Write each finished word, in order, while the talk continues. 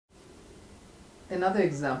Another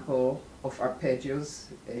example of arpeggios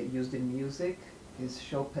used in music is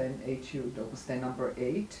Chopin Etude, Opus 10 number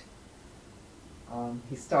 8.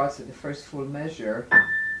 He starts at the first full measure.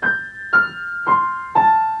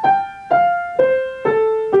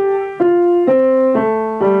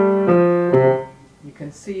 You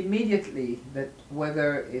can see immediately that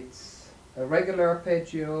whether it's a regular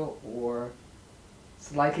arpeggio or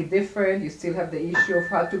slightly different, you still have the issue of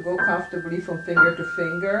how to go comfortably from finger to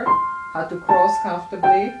finger, how to cross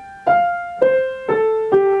comfortably.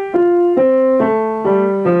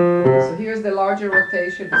 So here's the larger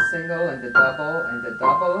rotation, the single and the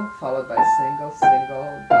double, followed by single,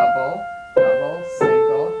 single, double, double,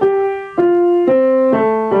 single.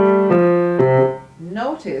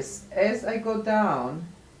 Notice as I go down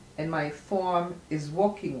and my form is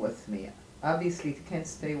walking with me. Obviously it can't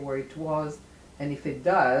stay where it was, and if it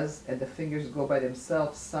does and the fingers go by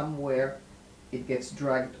themselves somewhere, it gets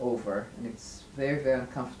dragged over and it's very, very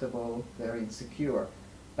uncomfortable, very insecure.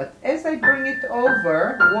 But as I bring it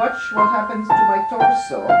over, watch what happens to my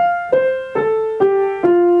torso.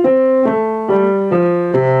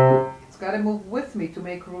 It's got to move with me to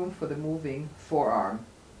make room for the moving forearm.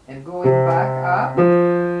 And going back up,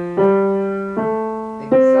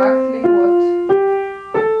 exactly what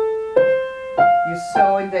you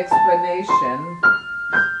saw in the explanation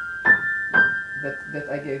that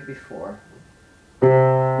I gave before.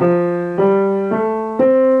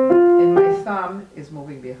 And my thumb is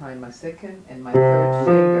moving behind my second and my third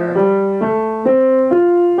finger.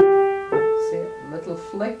 See a little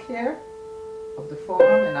flick here of the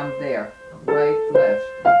forearm and I'm there, right, left.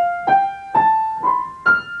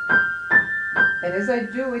 And as I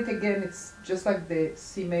do it again, it's just like the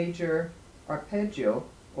C major arpeggio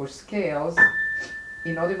or scales.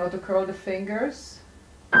 In order not to curl the fingers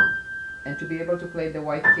and to be able to play the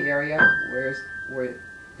white key area where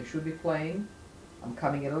they should be playing, I'm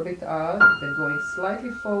coming a little bit out, then going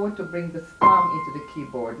slightly forward to bring the thumb into the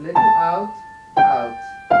keyboard. Little out, out,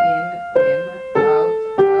 in, out, out,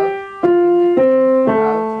 in,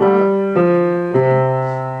 out,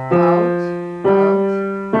 out,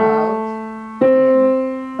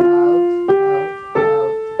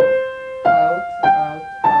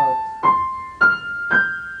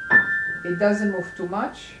 It doesn't move too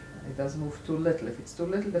much, it doesn't move too little. If it's too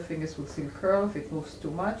little, the fingers will still curl. If it moves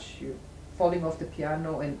too much, you're falling off the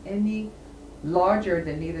piano, and any larger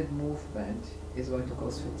than needed movement is going to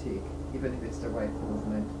cause fatigue, even if it's the right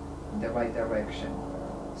movement in the right direction.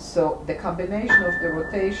 So the combination of the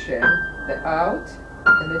rotation, the out,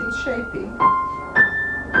 and little shaping.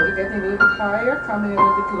 You're getting a little bit higher, coming a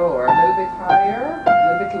little bit lower, a little bit higher, a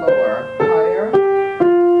little bit lower, higher.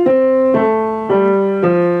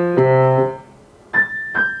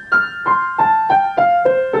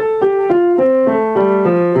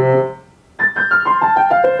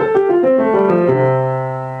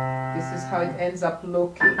 Ends up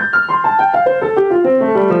looking.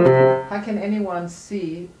 How can anyone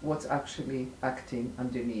see what's actually acting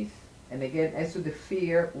underneath? And again, as to the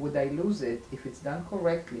fear, would I lose it? If it's done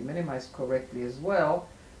correctly, minimized correctly as well,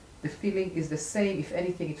 the feeling is the same. If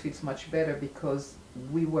anything, it feels much better because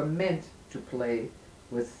we were meant to play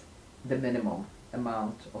with the minimum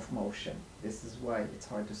amount of motion. This is why it's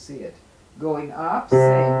hard to see it. Going up,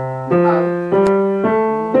 same.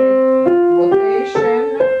 Out,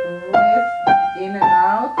 rotation, in and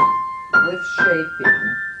out with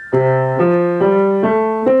shaping.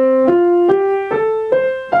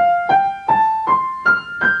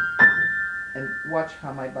 And watch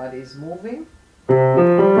how my body is moving.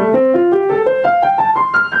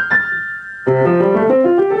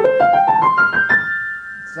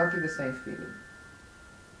 Exactly the same feeling.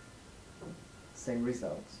 Same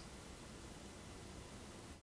results.